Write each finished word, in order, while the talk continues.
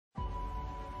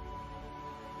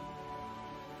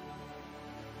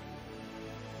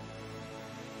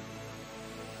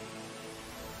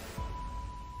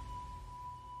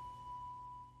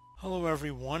Hello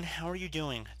everyone, how are you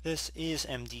doing? This is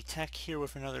MD Tech here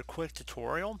with another quick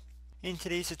tutorial. In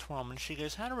today's tutorial, I'm going to show you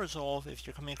guys how to resolve if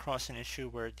you're coming across an issue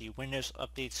where the Windows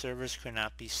Update service could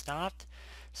not be stopped.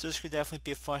 So this could definitely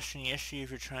be a frustrating issue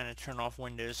if you're trying to turn off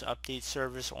Windows Update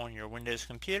service on your Windows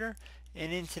computer.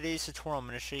 And in today's tutorial, I'm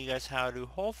going to show you guys how to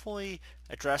hopefully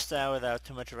address that without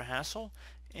too much of a hassle.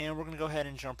 And we're going to go ahead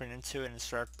and jump right into it and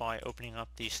start by opening up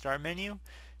the Start menu.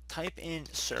 Type in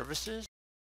Services.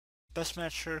 Best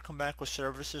match sure to come back with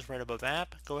Services right above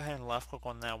App. Go ahead and left click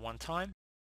on that one time.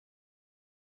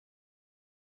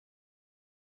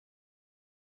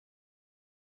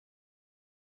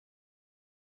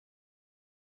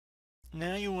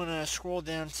 Now you want to scroll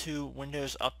down to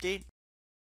Windows Update.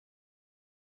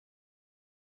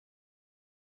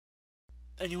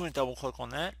 And you want to double click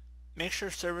on that. Make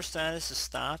sure server status is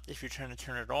stopped if you're trying to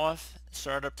turn it off.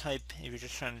 Startup type if you're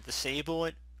just trying to disable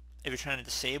it. If you're trying to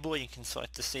disable it, you can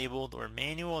select disabled or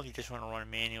manual if you just want to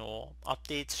run manual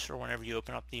updates or whenever you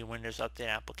open up the Windows Update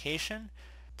application.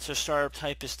 So startup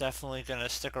type is definitely going to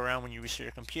stick around when you restart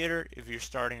your computer. If you're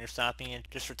starting or stopping it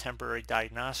just for temporary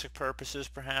diagnostic purposes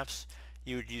perhaps,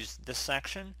 you would use this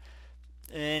section.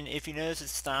 And if you notice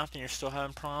it's stopped and you're still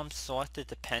having problems, select the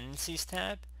Dependencies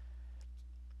tab.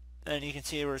 And you can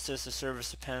see where it says the service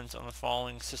depends on the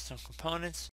following system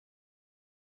components.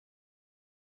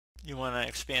 You want to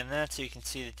expand that so you can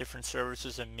see the different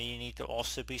services that may need to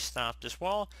also be stopped as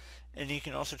well. And you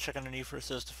can also check underneath where it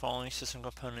says the following system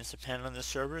components depend on the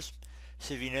servers.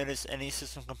 So if you notice any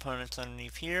system components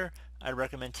underneath here, I'd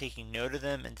recommend taking note of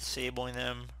them and disabling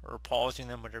them or pausing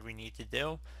them, whatever you need to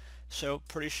do. So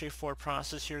pretty straightforward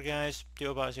process here, guys. Do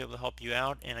hope I was able to help you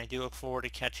out, and I do look forward to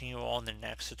catching you all in the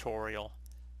next tutorial.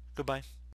 Goodbye.